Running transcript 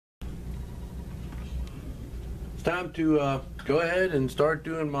It's time to go ahead and start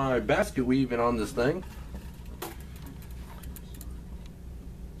doing my basket weaving on this thing. It's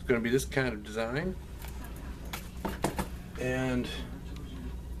going to be this kind of design, and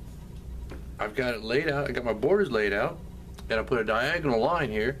I've got it laid out. I got my borders laid out, and I put a diagonal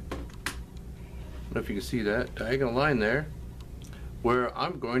line here. I don't know if you can see that diagonal line there, where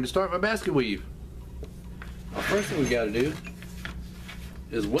I'm going to start my basket weave. The first thing we got to do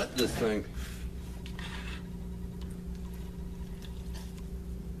is wet this thing.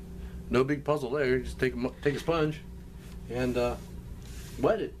 No big puzzle there. Just take a sponge and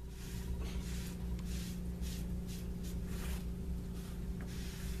wet it.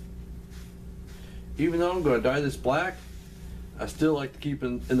 Even though I'm going to dye this black, I still like to keep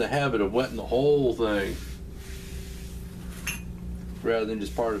in the habit of wetting the whole thing rather than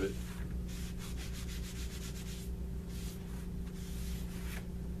just part of it.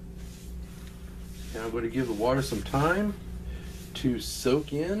 Now I'm going to give the water some time to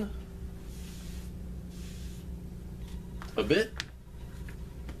soak in a bit,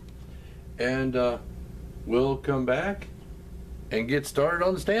 and we'll come back and get started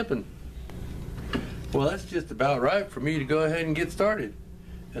on the stamping. Well, that's just about right for me to go ahead and get started.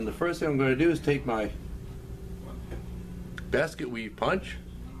 And the first thing I'm going to do is take my basket weave punch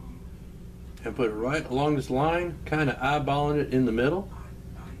and put it right along this line, kind of eyeballing it in the middle,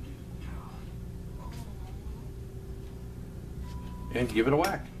 and give it a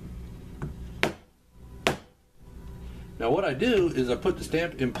whack. Now what I do is I put the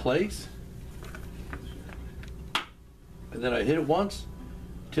stamp in place, and then I hit it once,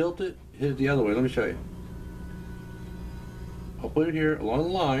 tilt it, hit it the other way. Let me show you. I'll put it here along the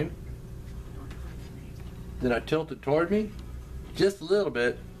line, then I tilt it toward me just a little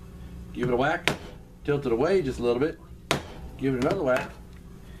bit, give it a whack, tilt it away just a little bit, give it another whack,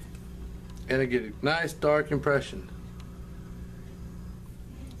 and I get a nice dark impression.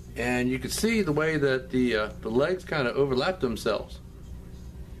 And you can see the way that the legs kind of overlap themselves.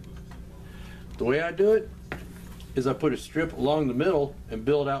 The way I do it is I put a strip along the middle and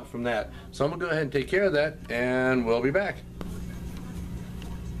build out from that. So I'm gonna go ahead and take care of that, and we'll be back.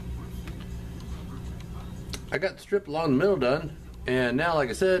 I got the strip along the middle done, and now, like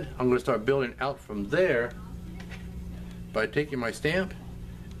I said, I'm gonna start building out from there by taking my stamp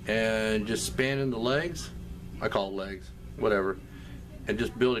and just spanning the legs. I call it legs, whatever. And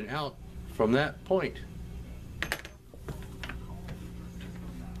just building out from that point.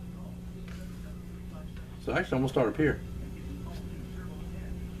 So actually I'm gonna start up here.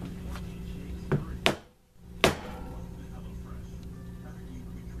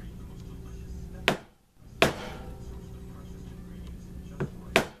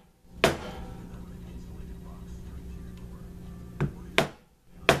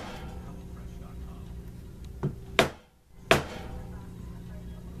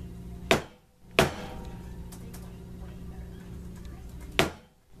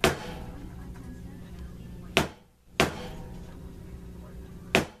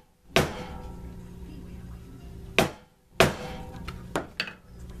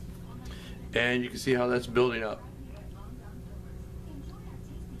 And you can see how that's building up.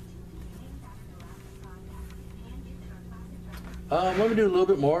 Let me do a little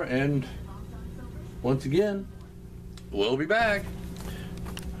bit more, and once again, we'll be back.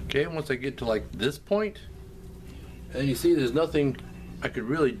 Okay, once I get to like this point, and you see there's nothing I could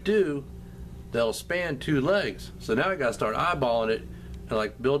really do that'll span two legs. So now I gotta start eyeballing it and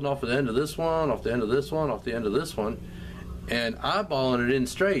like building off the end of this one, off the end of this one, off the end of this one, and eyeballing it in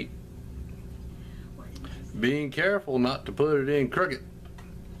straight. Being careful not to put it in crooked,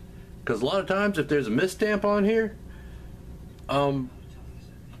 because a lot of times if there's a misstamp on here,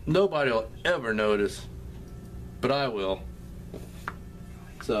 nobody will ever notice, but I will.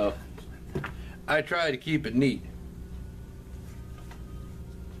 So I try to keep it neat.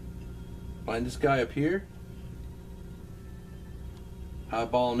 Find this guy up here,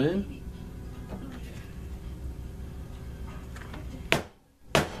 eyeball him in.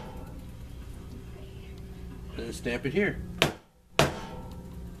 And then stamp it here.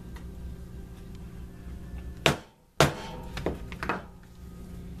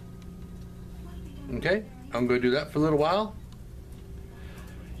 Okay, I'm going to do that for a little while,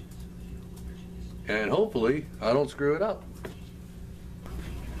 and hopefully I don't screw it up.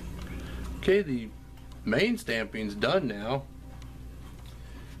 Okay, the main stamping's done now.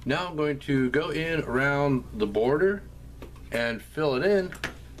 Now I'm going to go in around the border and fill it in.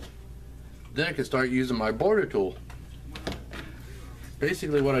 Then I can start using my border tool.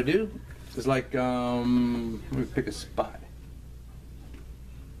 Basically what I do is like, let me pick a spot.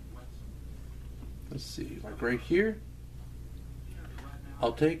 let's see, like right here,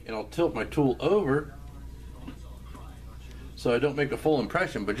 I'll take and I'll tilt my tool over so I don't make a full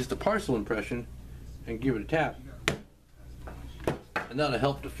impression, but just a partial impression, and give it a tap. And that'll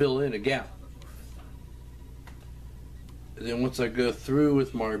help to fill in a gap. And then once I go through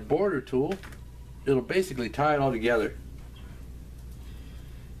with my border tool, it'll basically tie it all together.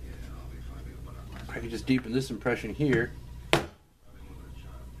 I can just deepen this impression here and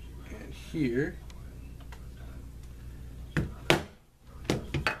here.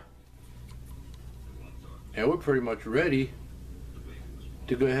 And we're pretty much ready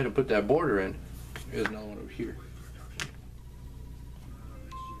to go ahead and put that border in. There's another one over here.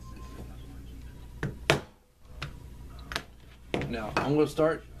 Now I'm going to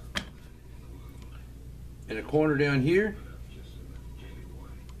start in a corner down here.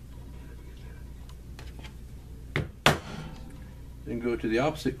 Then go to the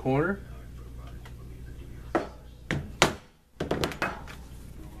opposite corner.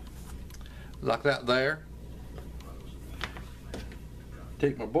 Like that there.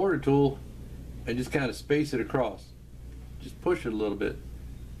 Take my border tool and just kind of space it across. Just push it a little bit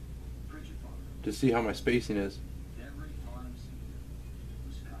to see how my spacing is.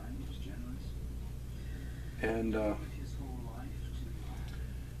 And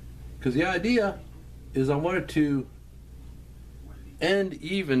because the idea is I wanted to end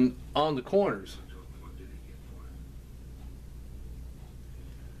even on the corners.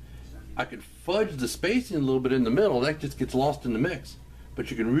 I could fudge the spacing a little bit in the middle, that just gets lost in the mix. But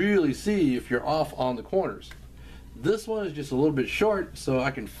you can really see if you're off on the corners. This one is just a little bit short, so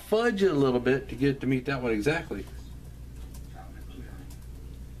I can fudge it a little bit to get it to meet that one exactly.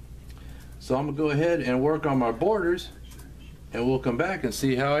 So I'm going to go ahead and work on my borders, and we'll come back and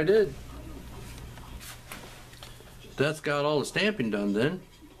see how I did. That's got all the stamping done then.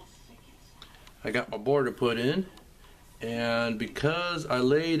 I got my border put in, and because I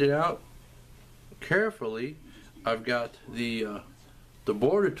laid it out carefully, I've got the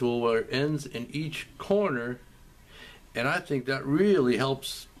border tool where it ends in each corner, and I think that really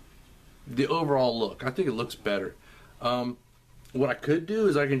helps the overall look. I think it looks better. What I could do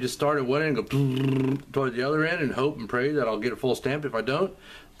is I can just start at one end and go toward the other end and hope and pray that I'll get a full stamp. If I don't,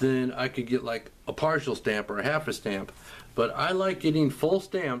 then I could get like a partial stamp or a half a stamp. But I like getting full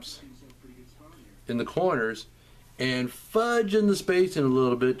stamps in the corners and fudging the spacing a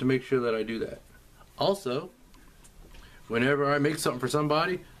little bit to make sure that I do that. Also, whenever I make something for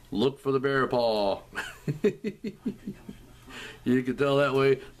somebody, look for the bear paw. You can tell that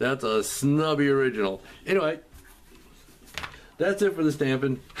way that's a snubby original. Anyway, that's it for the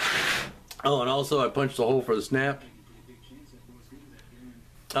stamping. Oh, and also I punched a hole for the snap.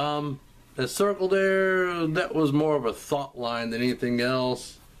 The circle there, that was more of a thought line than anything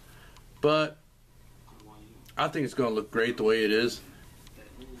else. But I think it's going to look great the way it is.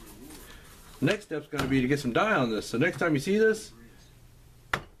 Next step's going to be to get some dye on this. So next time you see this,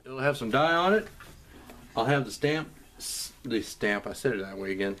 it'll have some dye on it. I'll have the stamp, I said it that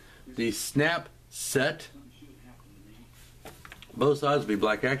way again. The snap set. Both sides will be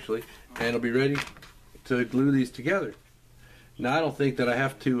black actually, and it'll be ready to glue these together. Now I don't think that I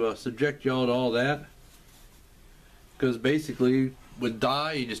have to subject y'all to all that, because basically with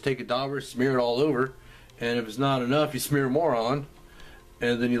dye you just take a dauber, smear it all over, and if it's not enough you smear more on,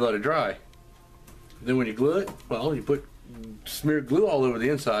 and then you let it dry. Then when you glue it, well, you put smeared glue all over the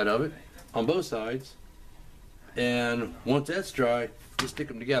inside of it on both sides, and once that's dry you stick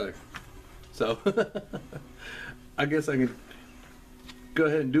them together. So I guess I can go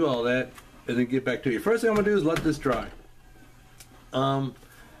ahead and do all that and then get back to you. First thing I'm going to do is let this dry. I'm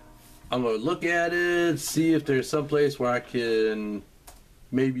going to look at it, see if there's some place where I can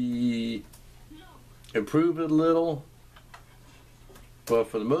maybe improve it a little. But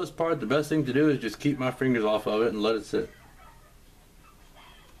for the most part, the best thing to do is just keep my fingers off of it and let it sit.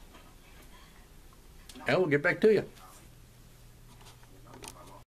 And we'll get back to you.